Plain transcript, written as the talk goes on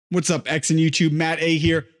What's up, X and YouTube? Matt A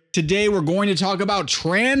here. Today we're going to talk about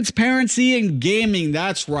transparency in gaming.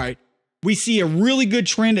 That's right. We see a really good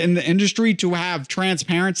trend in the industry to have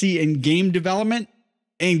transparency in game development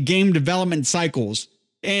and game development cycles.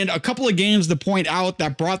 And a couple of games to point out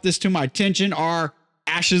that brought this to my attention are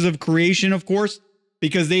Ashes of Creation, of course,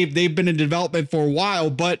 because they've been in development for a while,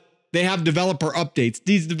 but they have developer updates.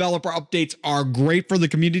 These developer updates are great for the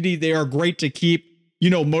community. They are great to keep,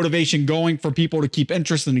 motivation going for people to keep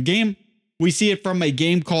interest in the game. We see it from a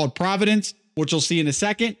game called Providence, which you'll see in a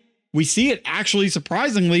second. We see it actually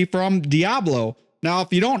surprisingly from Diablo. Now,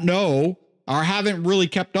 if you don't know or haven't really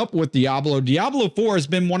kept up with Diablo, Diablo 4 has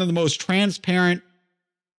been one of the most transparent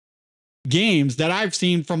games that I've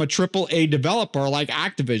seen from a AAA developer like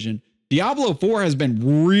Activision. Diablo 4 has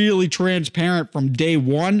been really transparent from day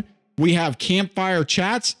one. We have campfire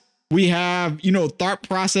chats. We have, thought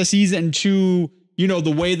processes into,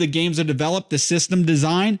 the way the games are developed, the system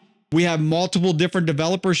design. We have multiple different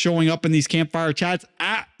developers showing up in these campfire chats,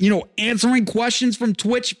 answering questions from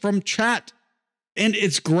Twitch, from chat. And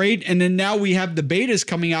it's great. And then now we have the betas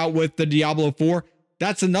coming out with the Diablo 4.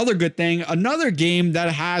 That's another good thing. Another game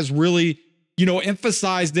that has really,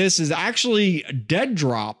 emphasized this is actually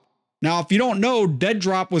Deaddrop. Now, if you don't know,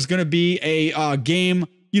 Deaddrop was going to be a game,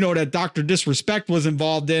 that Dr. Disrespect was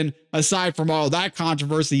involved in. Aside from all that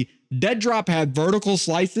controversy, Deaddrop had vertical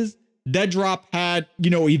slices. Deaddrop had,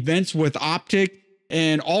 events with Optic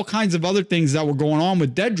and all kinds of other things that were going on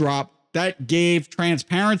with Deaddrop that gave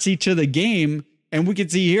transparency to the game. And we can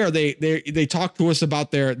see here, they talk to us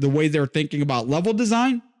about the way they're thinking about level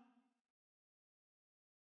design.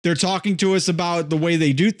 They're talking to us about the way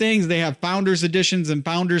they do things. They have founders editions and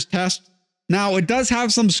founders tests. Now, it does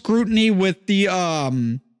have some scrutiny with the,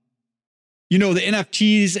 the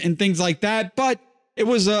NFTs and things like that, but it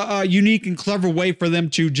was a unique and clever way for them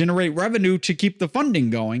to generate revenue to keep the funding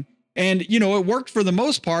going. And, it worked for the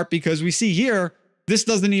most part because we see here, this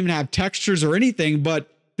doesn't even have textures or anything, but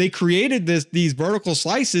they created these vertical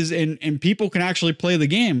slices and people can actually play the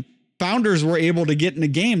game. Founders were able to get in the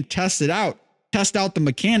game, test it out, test out the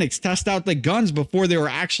mechanics, test out the guns before they were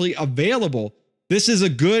actually available. This is a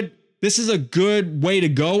good way to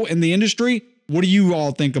go in the industry. What do you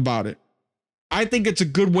all think about it? I think it's a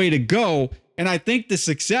good way to go. And I think the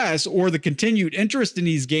success or the continued interest in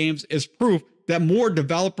these games is proof that more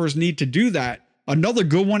developers need to do that. Another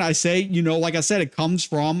good one, I say, like I said, it comes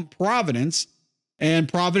from Providence, and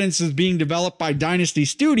Providence is being developed by Dynasty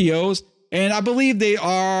Studios. And I believe they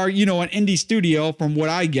are, an indie studio from what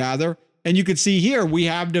I gather. And you can see here, we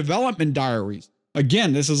have development diaries.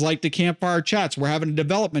 Again, this is like the campfire chats. We're having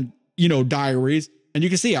development, diaries. And you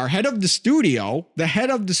can see our head of the studio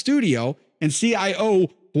and CIO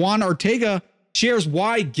Juan Ortega shares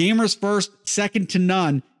why gamers first, second to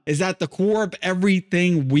none is at the core of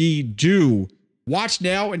everything we do. Watch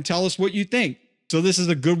now and tell us what you think. So this is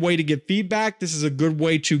a good way to get feedback. This is a good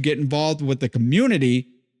way to get involved with the community.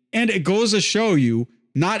 And it goes to show you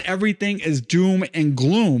not everything is doom and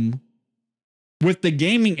gloom with the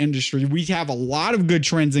gaming industry. We have a lot of good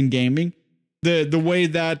trends in gaming. The way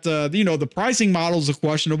that, the pricing models are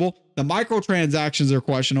questionable. The microtransactions are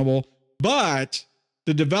questionable, but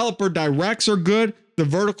the developer directs are good. The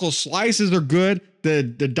vertical slices are good. The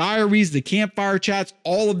diaries, the campfire chats,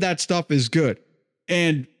 all of that stuff is good.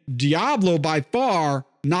 And Diablo by far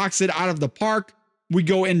knocks it out of the park. We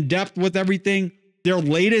go in depth with everything. Their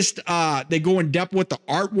latest, they go in depth with the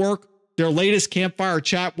artwork. Their latest campfire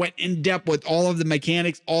chat went in depth with all of the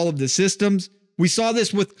mechanics, all of the systems. We saw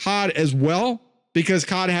this with COD as well because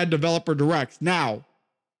COD had developer directs. Now,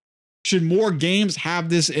 should more games have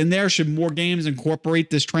this in there? Should more games incorporate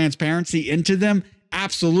this transparency into them?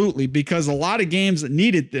 Absolutely, because a lot of games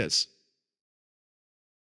needed this.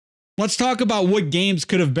 Let's talk about what games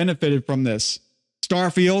could have benefited from this.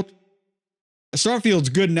 Starfield. Starfield's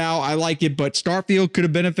good now. I like it, but Starfield could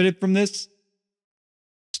have benefited from this.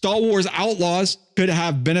 Star Wars Outlaws could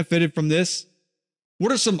have benefited from this.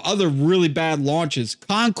 What are some other really bad launches?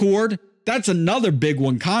 Concord. That's another big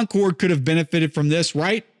one. Concord could have benefited from this,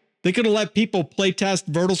 right? They could have let people play test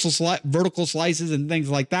vertical slices and things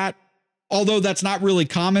like that. Although that's not really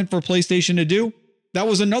common for PlayStation to do. That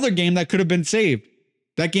was another game that could have been saved.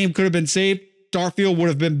 That game could have been saved. Starfield would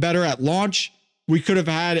have been better at launch. We could have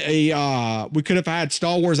had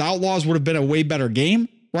Star Wars Outlaws would have been a way better game,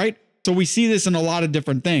 right? So we see this in a lot of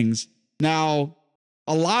different things. Now,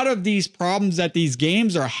 a lot of these problems that these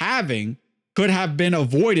games are having could have been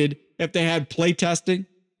avoided if they had playtesting,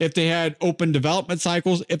 if they had open development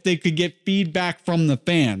cycles, if they could get feedback from the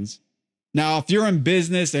fans. Now, if you're in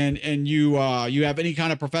business and you have any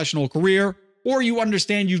kind of professional career, or you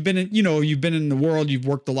understand you've been in, you've been in the world, you've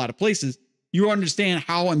worked a lot of places, you understand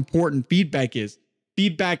how important feedback is.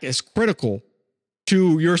 Feedback is critical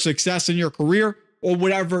to your success in your career or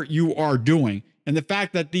whatever you are doing. And the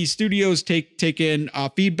fact that these studios take in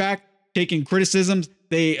feedback, take in criticisms,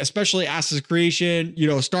 they, especially Assassin's Creation,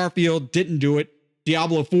 Starfield didn't do it.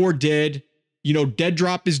 Diablo 4 did.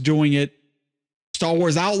 Deaddrop is doing it. Star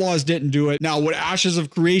Wars Outlaws didn't do it. Now, what Ashes of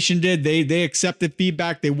Creation did, they accepted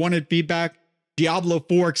feedback. They wanted feedback. Diablo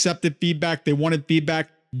 4 accepted feedback. They wanted feedback.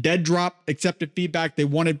 Deaddrop accepted feedback. They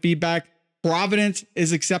wanted feedback. Providence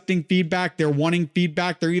is accepting feedback. They're wanting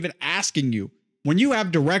feedback. They're even asking you. When you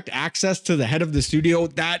have direct access to the head of the studio,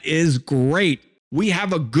 that is great. We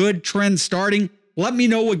have a good trend starting. Let me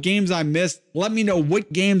know what games I missed. Let me know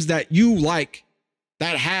what games that you like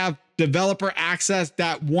that have developer access,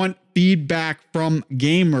 that want feedback from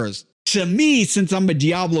gamers. To me, since I'm a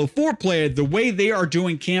Diablo 4 player, the way they are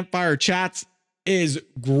doing campfire chats is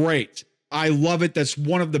great. I love it. That's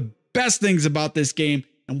one of the best things about this game.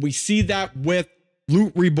 And we see that with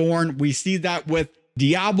Loot Reborn. We see that with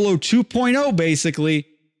Diablo 2.0, basically.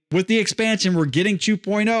 With the expansion, we're getting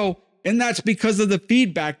 2.0. And that's because of the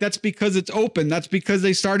feedback. That's because it's open. That's because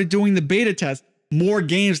they started doing the beta test. More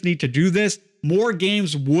games need to do this. More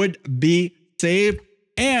games would be saved.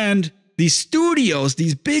 And these studios,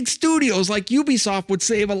 these big studios like Ubisoft, would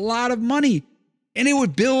save a lot of money. And it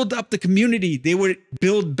would build up the community. They would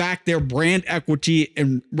build back their brand equity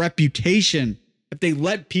and reputation if they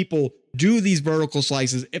let people do these vertical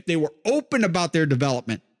slices, if they were open about their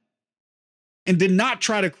development and did not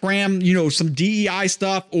try to cram, some DEI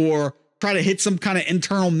stuff or try to hit some kind of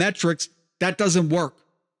internal metrics. That doesn't work.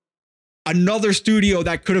 Another studio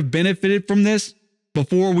that could have benefited from this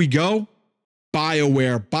before we go,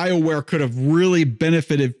 BioWare. BioWare could have really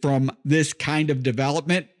benefited from this kind of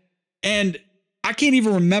development. And I can't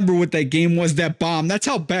even remember what that game was that bombed. That's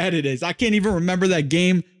how bad it is. I can't even remember that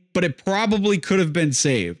game, but it probably could have been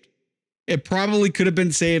saved. It probably could have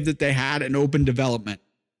been saved that they had an open development.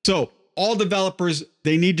 So all developers,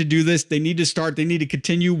 they need to do this. They need to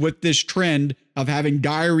continue with this trend of having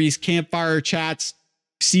diaries, campfire chats,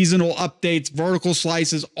 seasonal updates, vertical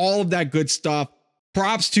slices, all of that good stuff.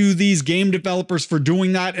 Props to these game developers for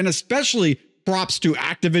doing that. And especially props to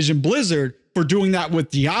Activision Blizzard for doing that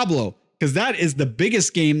with Diablo, because that is the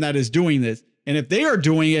biggest game that is doing this. And if they are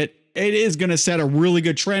doing it, it is going to set a really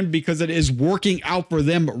good trend because it is working out for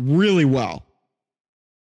them really well.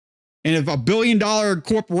 And if a billion-dollar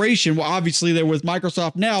corporation, well, obviously they're with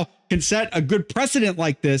Microsoft now, can set a good precedent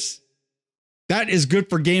like this, that is good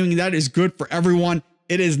for gaming. That is good for everyone.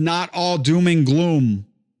 It is not all doom and gloom.